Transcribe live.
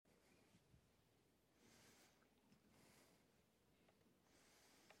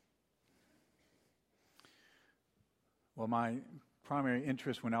Well, my primary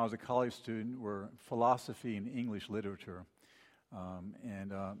interests when I was a college student were philosophy and English literature.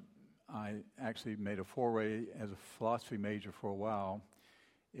 I actually made a foray as a philosophy major for a while.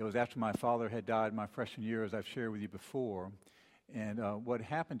 It was after my father had died my freshman year, as I've shared with you before. And what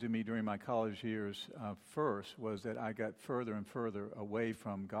happened to me during my college years first was that I got further and further away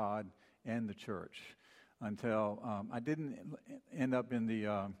from God and the church until I didn't end up in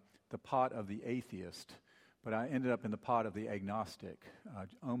the pot of the atheist, but I ended up in the pot of the agnostic,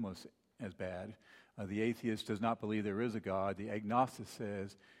 almost as bad. The atheist does not believe there is a God. The agnostic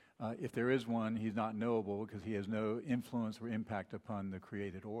says if there is one, he's not knowable because he has no influence or impact upon the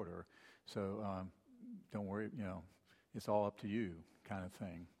created order. So don't worry, it's all up to you kind of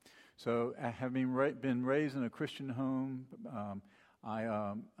thing. So having been raised in a Christian home, I,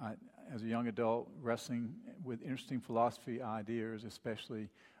 as a young adult, wrestling with interesting philosophy ideas, especially,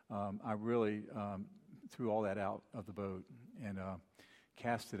 I really threw all that out of the boat and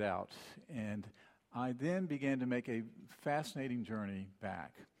cast it out. And I then began to make a fascinating journey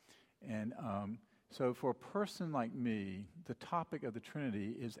back. And so for a person like me, the topic of the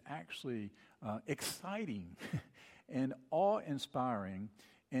Trinity is actually exciting and awe-inspiring,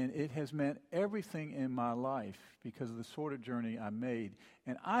 and it has meant everything in my life because of the sort of journey I made.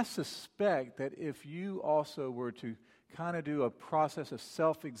 And I suspect that if you also were to kind of do a process of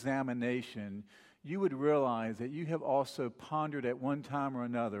self-examination, you would realize that you have also pondered at one time or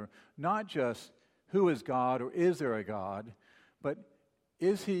another, not just who is God or is there a God, but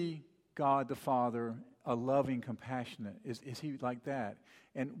is he God the Father, a loving, compassionate? Is he like that?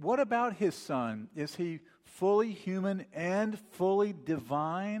 And what about his Son? Is he fully human and fully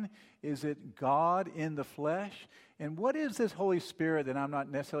divine? Is it God in the flesh? And what is this Holy Spirit that I'm not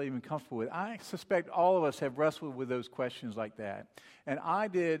necessarily even comfortable with? I suspect all of us have wrestled with those questions like that. And I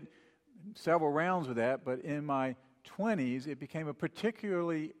did several rounds with that, but in my 20s, it became a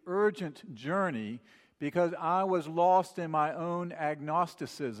particularly urgent journey because I was lost in my own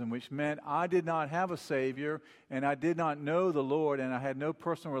agnosticism, which meant I did not have a Savior, and I did not know the Lord, and I had no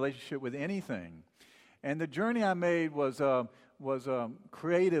personal relationship with anything. And the journey I made was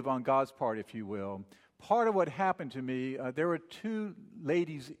creative on God's part, if you will. Part of what happened to me, there were two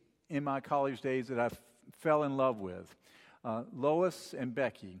ladies in my college days that I fell in love with, Lois and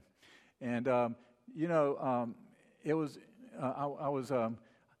Becky. And, it was, I was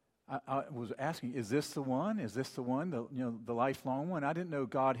asking, is this the one? Is this the one, the lifelong one? I didn't know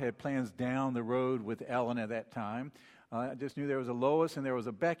God had plans down the road with Ellen at that time. I just knew there was a Lois and there was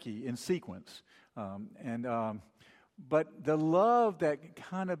a Becky in sequence. But the love that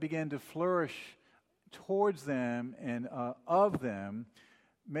kind of began to flourish towards them and of them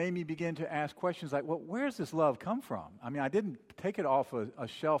made me begin to ask questions like, well, where's this love come from? I mean, I didn't take it off a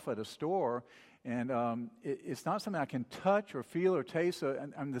shelf at a store, and it's not something I can touch or feel or taste,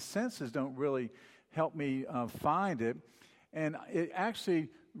 and the senses don't really help me find it. And it actually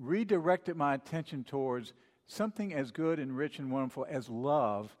redirected my attention towards something as good and rich and wonderful as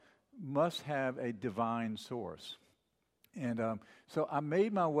love must have a divine source. And so I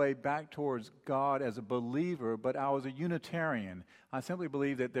made my way back towards God as a believer, but I was a Unitarian. I simply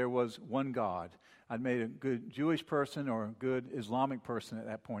believed that there was one God. I'd made a good Jewish person or a good Islamic person at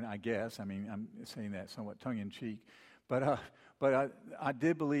that point, I guess. I mean, I'm saying that somewhat tongue-in-cheek. But I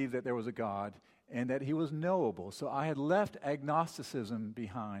did believe that there was a God and that he was knowable. So I had left agnosticism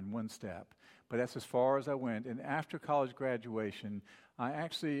behind one step. But that's as far as I went. And after college graduation, I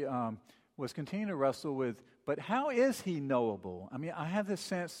actually was continuing to wrestle with, but how is he knowable? I mean, I have this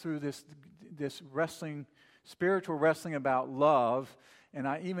sense through this wrestling, spiritual wrestling about love, and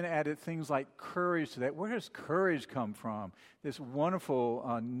I even added things like courage to that. Where does courage come from? This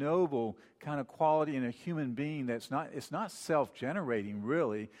wonderful, noble kind of quality in a human being it's not self-generating,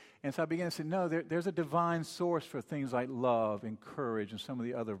 really. And so I began to say, no, there's a divine source for things like love and courage and some of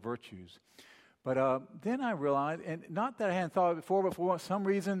the other virtues. But then I realized, and not that I hadn't thought of it before, but for some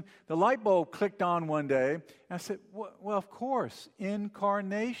reason, the light bulb clicked on one day. And I said, well, of course,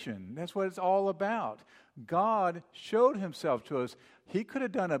 incarnation. That's what it's all about. God showed himself to us. He could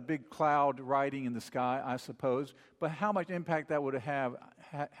have done a big cloud riding in the sky, I suppose, but how much impact that would have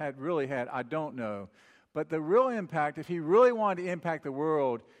had, I don't know. But the real impact, if he really wanted to impact the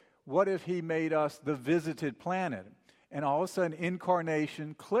world, what if he made us the visited planet? And all of a sudden,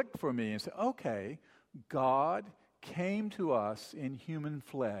 incarnation clicked for me and said, okay, God came to us in human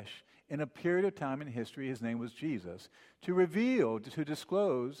flesh in a period of time in history. His name was Jesus. To reveal, to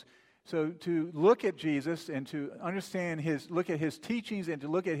disclose, so to look at Jesus and to understand look at his teachings and to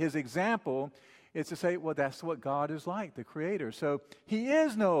look at his example It's to say, well, that's what God is like, the Creator. So He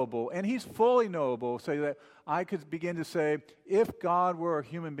is knowable, and He's fully knowable, so that I could begin to say, if God were a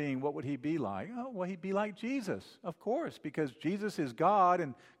human being, what would He be like? Oh, well, He'd be like Jesus, of course, because Jesus is God,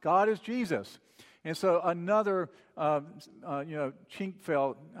 and God is Jesus. And so another, another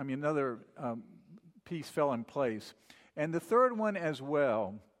piece fell in place. And the third one as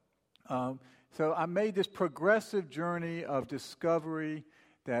well. So I made this progressive journey of discovery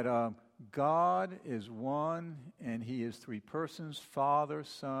that God is one and He is three persons, Father,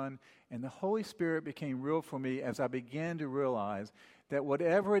 Son, and the Holy Spirit became real for me as I began to realize that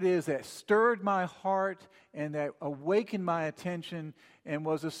whatever it is that stirred my heart and that awakened my attention and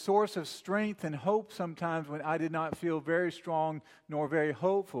was a source of strength and hope sometimes when I did not feel very strong nor very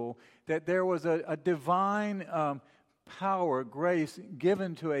hopeful, that there was a divine power, grace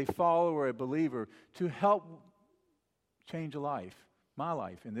given to a follower, a believer, to help change a life, my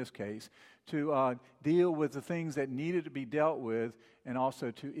life in this case, to deal with the things that needed to be dealt with and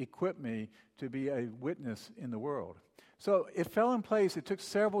also to equip me to be a witness in the world. So it fell in place. It took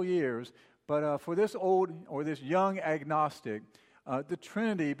several years, but for this young agnostic, the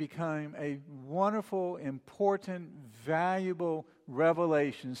Trinity became a wonderful, important, valuable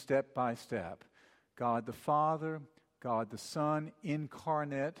revelation step by step. God the Father, God the Son,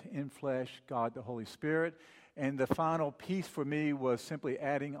 incarnate in flesh, God the Holy Spirit. And the final piece for me was simply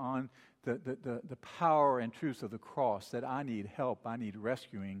adding on the power and truth of the cross, that I need help, I need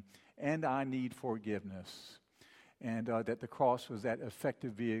rescuing, and I need forgiveness. And that the cross was that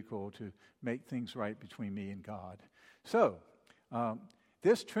effective vehicle to make things right between me and God. So,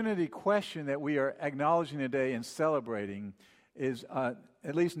 this Trinity question that we are acknowledging today and celebrating is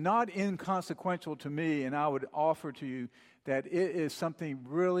at least not inconsequential to me, and I would offer to you that it is something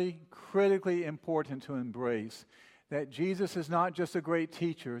really critically important to embrace, that Jesus is not just a great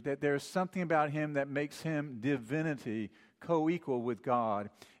teacher, that there's something about Him that makes Him divinity, co-equal with God,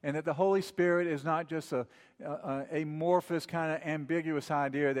 and that the Holy Spirit is not just a amorphous kind of ambiguous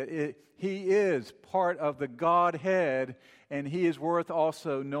idea, that He is part of the Godhead, and He is worth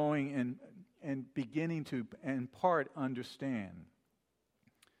also knowing and beginning to, in part, understand.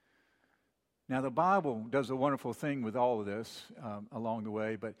 Now, the Bible does a wonderful thing with all of this along the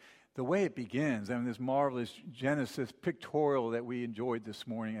way, but the way it begins, this marvelous Genesis pictorial that we enjoyed this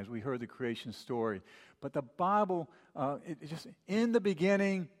morning as we heard the creation story. But the Bible, it just, in the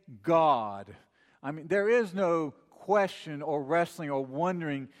beginning, God. There is no question or wrestling or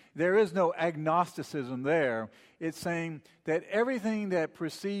wondering. There is no agnosticism there. It's saying that everything that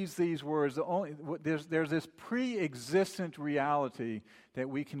precedes these words, there's this pre-existent reality that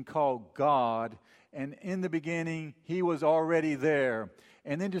we can call God, and in the beginning, He was already there.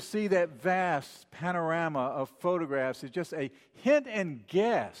 And then to see that vast panorama of photographs is just a hint and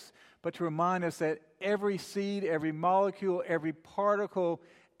guess, but to remind us that every seed, every molecule, every particle,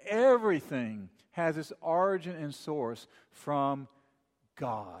 everything has its origin and source from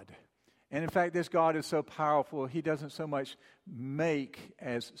God. And in fact, this God is so powerful, He doesn't so much make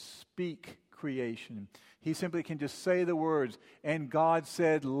as speak creation. He simply can just say the words, and God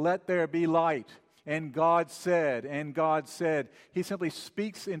said, "Let there be light." And God said, and God said. He simply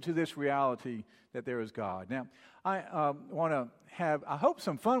speaks into this reality that there is God. Now, I want to have, I hope,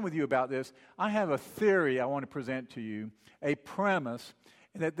 some fun with you about this. I have a theory I want to present to you, a premise,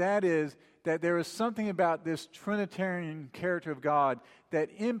 and that is that there is something about this Trinitarian character of God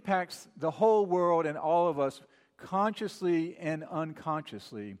that impacts the whole world and all of us consciously and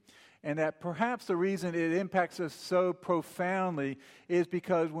unconsciously. And that perhaps the reason it impacts us so profoundly is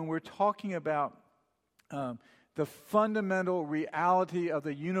because when we're talking about the fundamental reality of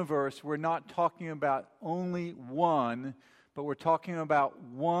the universe, we're not talking about only one, but we're talking about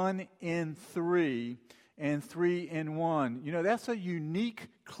one in three and three in one. That's a unique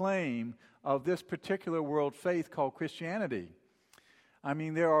claim of this particular world faith called Christianity.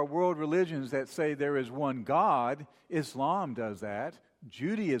 There are world religions that say there is one God. Islam does that.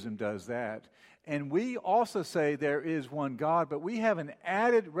 Judaism does that. And we also say there is one God, but we have an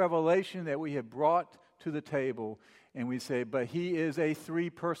added revelation that we have brought to the table, and we say, but He is a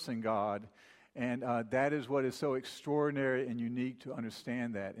three-person God, and that is what is so extraordinary and unique to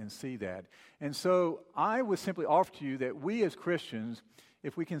understand that and see that. And so I would simply offer to you that we as Christians,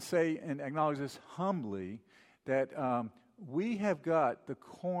 if we can say and acknowledge this humbly, that we have got the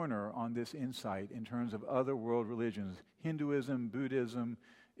corner on this insight in terms of other world religions, Hinduism, Buddhism,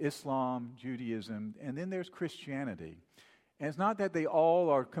 Islam, Judaism, and then there's Christianity. And it's not that they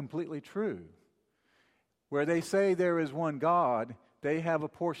all are completely true. Where they say there is one God, they have a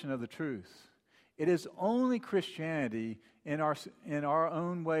portion of the truth. It is only Christianity in our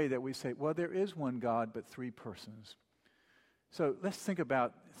own way that we say, well, there is one God, but three persons. So let's think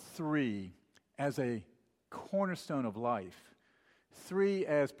about three as a cornerstone of life. Three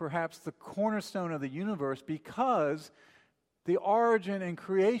as perhaps the cornerstone of the universe, because the origin and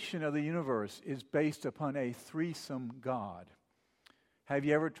creation of the universe is based upon a threesome God. Have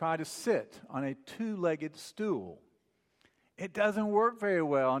you ever tried to sit on a two-legged stool? It doesn't work very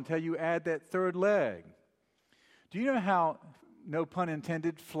well until you add that third leg. Do you know how, no pun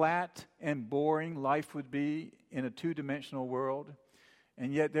intended, flat and boring life would be in a two-dimensional world?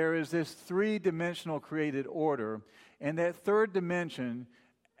 And yet there is this three-dimensional created order, and that third dimension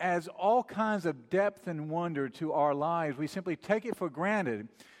adds all kinds of depth and wonder to our lives. We simply take it for granted.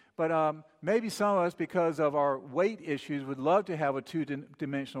 But maybe some of us, because of our weight issues, would love to have a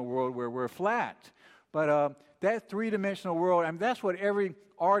two-dimensional world where we're flat. But that three-dimensional world, I mean, that's what every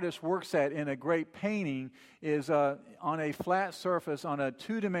artist works at in a great painting, is on a flat surface, on a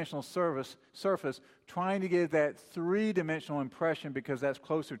two-dimensional surface, trying to give that three-dimensional impression because that's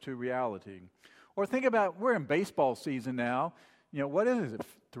closer to reality. Or think about, we're in baseball season now. You know, what is it?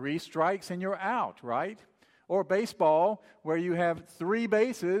 3 strikes and you're out, right? Or baseball, where you have 3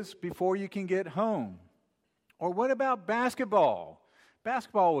 bases before you can get home. Or what about basketball?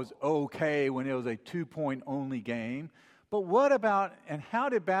 Basketball was okay when it was a 2-point only game. But what about, and how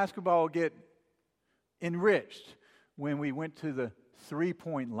did basketball get enriched when we went to the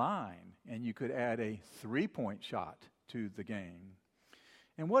 3-point line and you could add a 3-point shot to the game?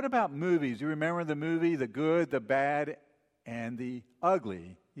 And what about movies? You remember the movie, The Good, the Bad, and the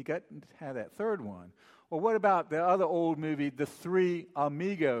Ugly? You got to have that third one. Or what about the other old movie, The Three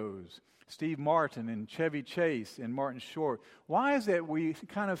Amigos? Steve Martin and Chevy Chase and Martin Short. Why is it we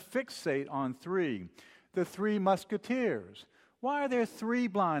kind of fixate on 3? The Three Musketeers. Why are there 3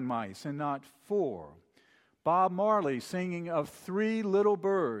 blind mice and not 4? Bob Marley singing of 3 little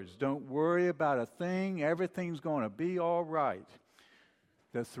birds. Don't worry about a thing. Everything's going to be all right.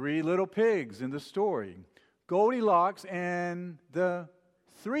 The 3 little pigs in the story. Goldilocks and the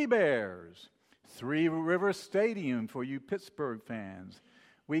 3 bears. 3 River Stadium for you Pittsburgh fans.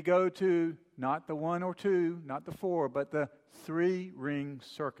 We go to not the 1 or 2, not the 4, but the 3-ring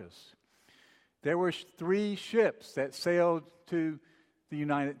circus. There were 3 ships that sailed to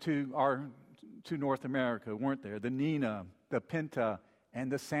North America, weren't there? The Nina, the Pinta,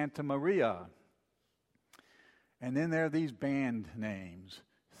 and the Santa Maria. And then there are these band names.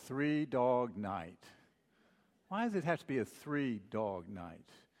 3 Dog Night. Why does it have to be a 3 Dog Night?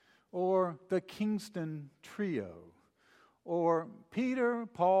 Or the Kingston Trio. Or Peter,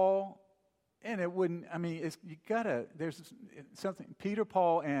 Paul, and it wouldn't, I mean, there's something, Peter,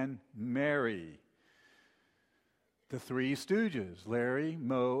 Paul, and Mary. The 3 Stooges, Larry,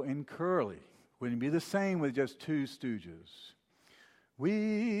 Moe, and Curly. Wouldn't be the same with just 2 Stooges.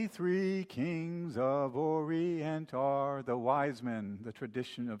 We 3 kings of Orient are the wise men, the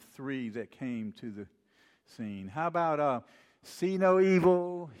tradition of 3 that came to the scene. How about see no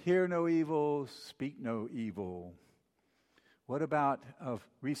evil, hear no evil, speak no evil? What about of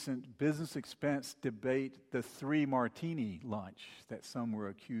recent business expense debate, the 3 martini lunch that some were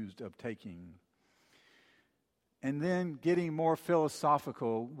accused of taking? And then getting more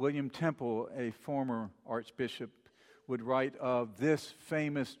philosophical, William Temple, a former archbishop, would write of this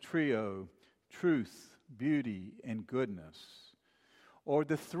famous trio, truth, beauty, and goodness. Or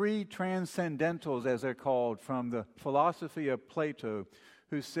the 3 transcendentals, as they're called, from the philosophy of Plato,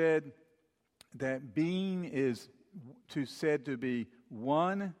 who said that being is said to be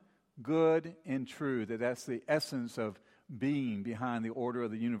one, good, and true. That's the essence of being behind the order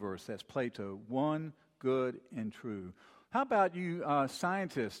of the universe. That's Plato. One, good, and true. How about you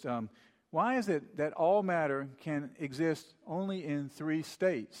scientists? Why is it that all matter can exist only in 3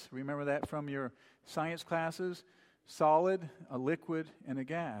 states? Remember that from your science classes? Solid, a liquid, and a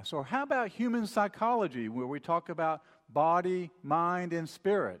gas. Or how about human psychology, where we talk about body, mind, and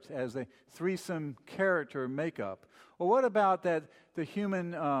spirit as a threesome character makeup? Or what about that the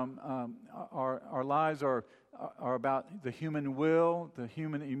human, our lives are about the human will, the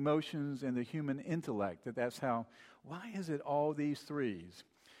human emotions, and the human intellect? That's how, why is it all these 3s?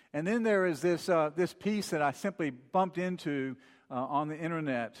 And then there is this piece that I simply bumped into on the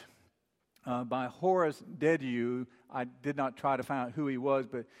internet by Horace Dediu. I did not try to find out who he was,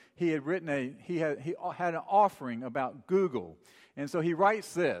 but he had written he had an offering about Google. And so he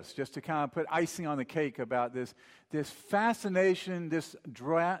writes this, just to kind of put icing on the cake about this fascination, this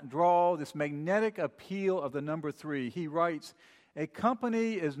draw, this magnetic appeal of the number 3. He writes, a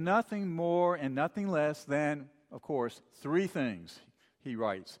company is nothing more and nothing less than, of course, 3 things, he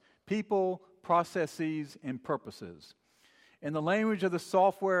writes: people, processes, and purposes. In the language of the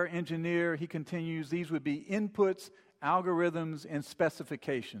software engineer, he continues, these would be inputs, algorithms, and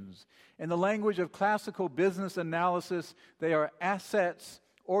specifications. In the language of classical business analysis, they are assets,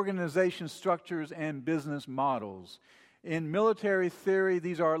 organization structures, and business models. In military theory,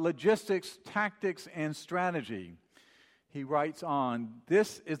 these are logistics, tactics, and strategy. He writes on,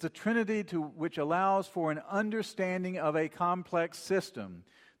 this is the trinity which allows for an understanding of a complex system,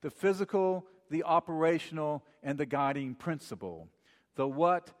 the physical, the operational, and the guiding principle, the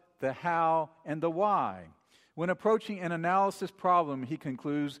what, the how, and the why. When approaching an analysis problem, he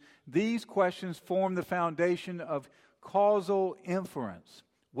concludes, these questions form the foundation of causal inference.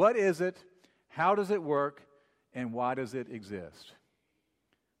 What is it? How does it work? And why does it exist?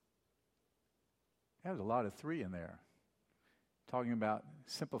 There's a lot of three in there. Talking about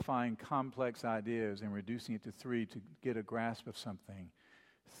simplifying complex ideas and reducing it to three to get a grasp of something.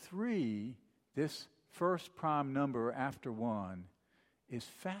 Three, this first prime number after one, is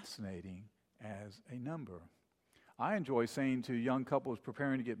fascinating as a number. I enjoy saying to young couples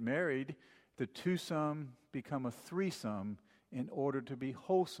preparing to get married, the twosome become a threesome in order to be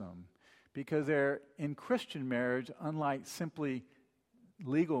wholesome. Because they're in Christian marriage, unlike simply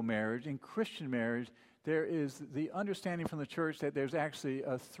legal marriage, in Christian marriage, there is the understanding from the church that there's actually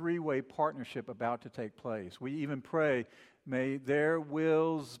a three-way partnership about to take place. We even pray, may their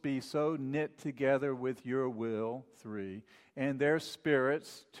wills be so knit together with your will, three, and their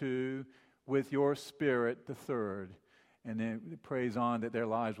spirits, two, with your spirit, the third. And then it prays on that their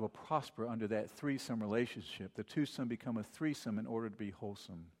lives will prosper under that threesome relationship. The twosome become a threesome in order to be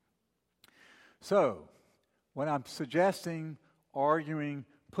wholesome. So, what I'm suggesting, arguing,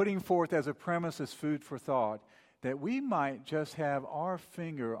 putting forth as a premise as food for thought, that we might just have our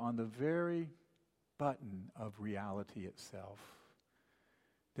finger on the very button of reality itself.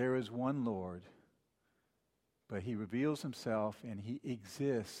 There is one Lord, but He reveals Himself and He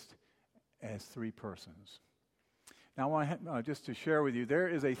exists as three persons. Now, I want just to share with you, there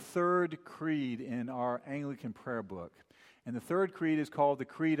is a third creed in our Anglican prayer book. And the third creed is called the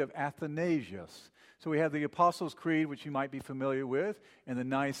Creed of Athanasius. So we have the Apostles' Creed, which you might be familiar with, and the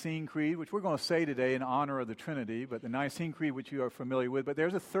Nicene Creed, which we're going to say today in honor of the Trinity, but the Nicene Creed, which you are familiar with. But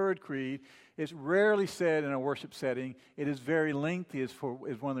there's a third creed. It's rarely said in a worship setting. It is very lengthy is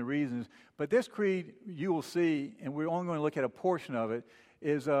one of the reasons. But this creed, you will see, and we're only going to look at a portion of it,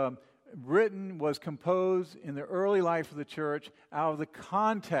 is was composed in the early life of the church out of the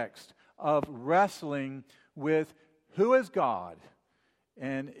context of wrestling with who is God,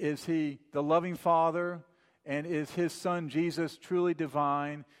 and is He the loving Father, and is His Son Jesus truly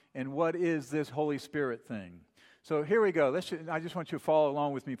divine, and what is this Holy Spirit thing? So here we go. I just want you to follow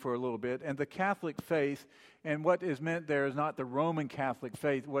along with me for a little bit. And the Catholic faith, and what is meant there is not the Roman Catholic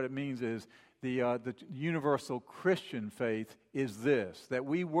faith. What it means is the universal Christian faith is this, that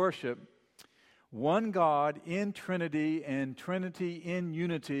we worship one God in Trinity and Trinity in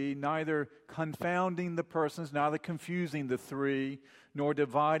unity, neither confounding the persons, neither confusing the three, nor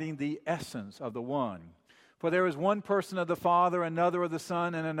dividing the essence of the one. For there is one person of the Father, another of the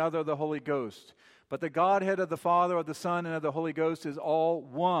Son, and another of the Holy Ghost. But the Godhead of the Father, of the Son, and of the Holy Ghost is all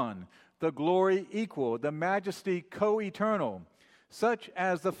one, the glory equal, the majesty co-eternal. Such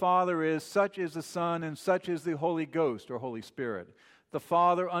as the Father is, such is the Son, and such is the Holy Ghost, or Holy Spirit. The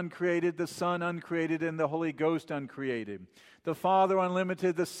Father uncreated, the Son uncreated, and the Holy Ghost uncreated. The Father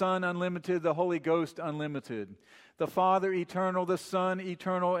unlimited, the Son unlimited, the Holy Ghost unlimited. The Father eternal, the Son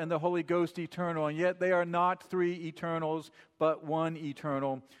eternal, and the Holy Ghost eternal. And yet they are not three eternals, but one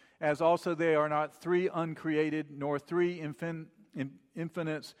eternal. As also they are not three uncreated, nor three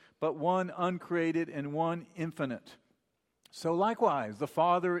infinites, but one uncreated and one infinite. So likewise, the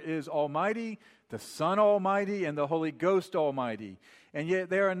Father is almighty, the Son almighty, and the Holy Ghost almighty. And yet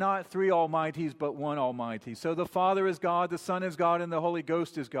there are not three almighties, but one almighty. So the Father is God, the Son is God, and the Holy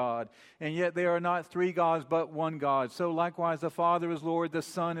Ghost is God. And yet there are not three gods, but one God. So likewise the Father is Lord, the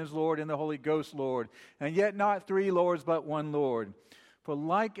Son is Lord, and the Holy Ghost Lord. And yet not three Lords, but one Lord. For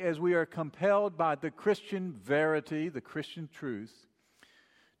like as we are compelled by the Christian verity, the Christian truth,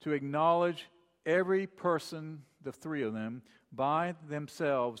 to acknowledge every person, the three of them, by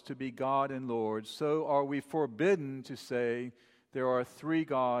themselves to be God and Lord, so are we forbidden to say there are three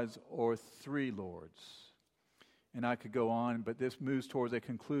gods or three lords. And I could go on, but this moves towards a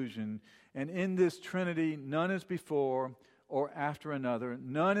conclusion. And in this Trinity, none is before or after another,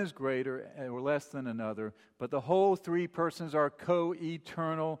 none is greater or less than another, but the whole three persons are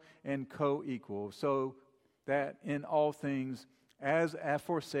co-eternal and co-equal, so that in all things, as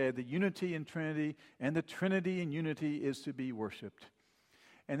aforesaid, the unity in Trinity and the Trinity in unity is to be worshipped.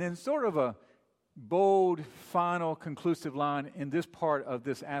 And then sort of a bold, final, conclusive line in this part of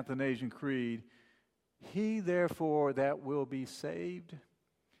this Athanasian Creed. He, therefore, that will be saved,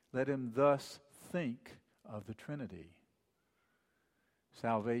 let him thus think of the Trinity.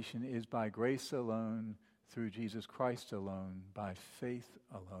 Salvation is by grace alone, through Jesus Christ alone, by faith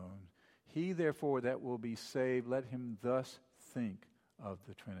alone. He, therefore, that will be saved, let him thus think of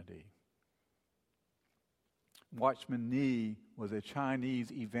the Trinity. Watchman Nee was a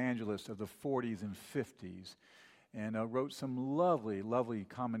Chinese evangelist of the 40s and 50s and wrote some lovely, lovely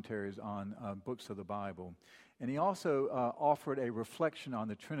commentaries on books of the Bible. And he also offered a reflection on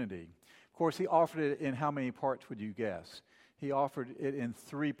the Trinity. Of course, he offered it in how many parts would you guess? He offered it in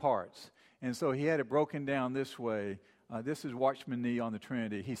 3 parts. And so he had it broken down this way. This is Watchman Nee on the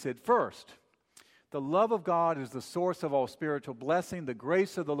Trinity. He said, first, the love of God is the source of all spiritual blessing. The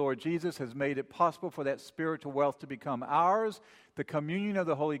grace of the Lord Jesus has made it possible for that spiritual wealth to become ours. The communion of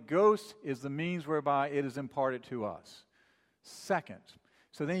the Holy Ghost is the means whereby it is imparted to us. Second,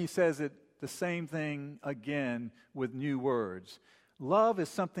 so then he says it the same thing again with new words. Love is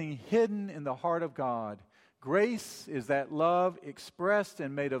something hidden in the heart of God. Grace is that love expressed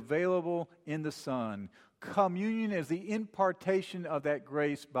and made available in the Son. Communion is the impartation of that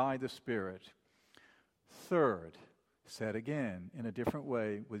grace by the Spirit. Third, said again in a different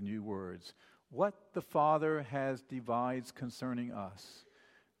way with new words, what the Father has devised concerning us,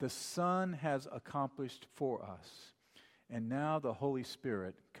 the Son has accomplished for us, and now the Holy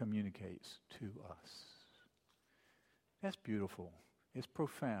Spirit communicates to us. That's beautiful. It's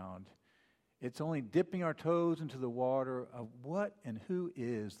profound. It's only dipping our toes into the water of what and who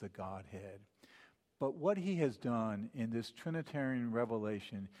is the Godhead. But what he has done in this Trinitarian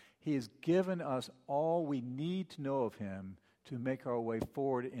revelation, he has given us all we need to know of him to make our way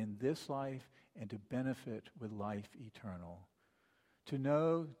forward in this life and to benefit with life eternal. To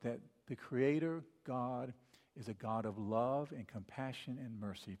know that the Creator, God, is a God of love and compassion and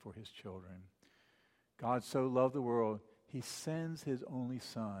mercy for his children. God so loved the world, he sends his only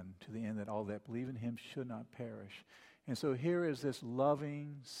Son to the end that all that believe in him should not perish. And so here is this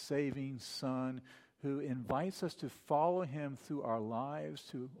loving, saving Son who invites us to follow him through our lives,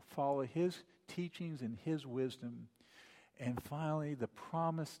 to follow his teachings and his wisdom. And finally, the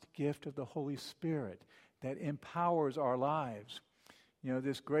promised gift of the Holy Spirit that empowers our lives. You know,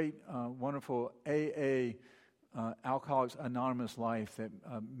 this great, wonderful AA, Alcoholics Anonymous life that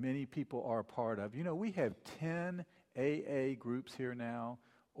many people are a part of. You know, we have 10 AA groups here now,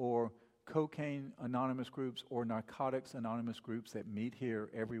 or Cocaine Anonymous groups, or Narcotics Anonymous groups that meet here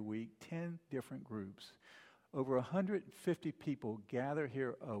every week. 10 different groups. Over 150 people gather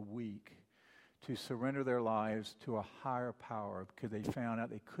here a week to surrender their lives to a higher power because they found out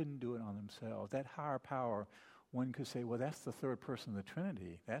they couldn't do it on themselves. That higher power, one could say, well, that's the third person of the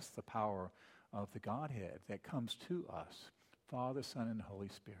Trinity. That's the power of the Godhead that comes to us, Father, Son, and Holy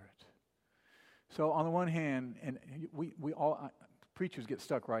Spirit. So on the one hand, and we all, preachers get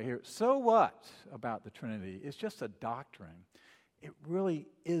stuck right here. So what about the Trinity? It's just a doctrine. It really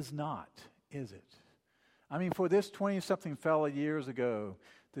is not, is it? I mean, for this 20-something fellow years ago,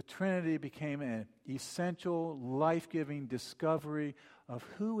 the Trinity became an essential, life-giving discovery of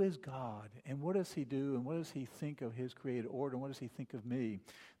who is God and what does he do and what does he think of his created order and what does he think of me.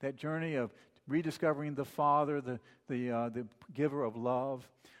 That journey of rediscovering the Father, the giver of love,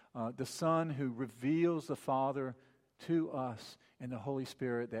 the Son who reveals the Father to us, and the Holy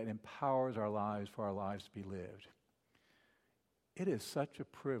Spirit that empowers our lives for our lives to be lived. It is such a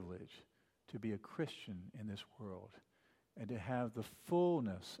privilege to be a Christian in this world and to have the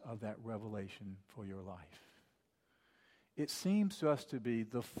fullness of that revelation for your life. It seems to us to be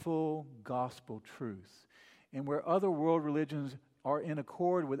the full gospel truth. And where other world religions are in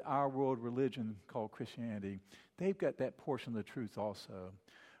accord with our world religion called Christianity, they've got that portion of the truth also.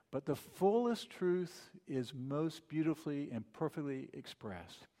 But the fullest truth is most beautifully and perfectly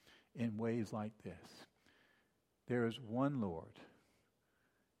expressed in ways like this. There is one Lord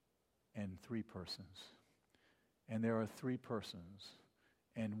and 3 persons. And there are 3 persons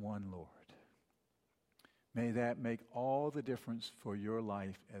and one Lord. May that make all the difference for your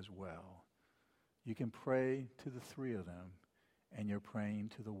life as well. You can pray to the 3 of them, and you're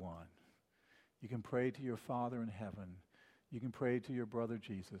praying to the one. You can pray to your Father in heaven. You can pray to your brother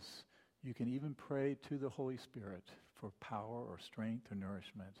Jesus. You can even pray to the Holy Spirit for power or strength or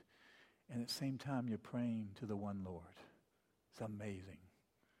nourishment. And at the same time, you're praying to the one Lord. It's amazing.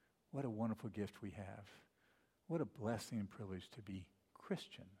 What a wonderful gift we have. What a blessing and privilege to be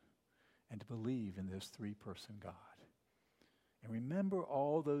Christian and to believe in this 3-person God. And remember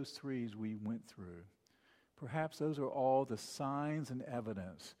all those 3s we went through. Perhaps those are all the signs and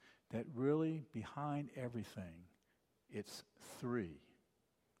evidence that really behind everything, it's three.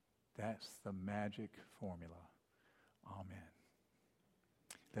 That's the magic formula. Amen.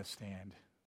 Let's stand.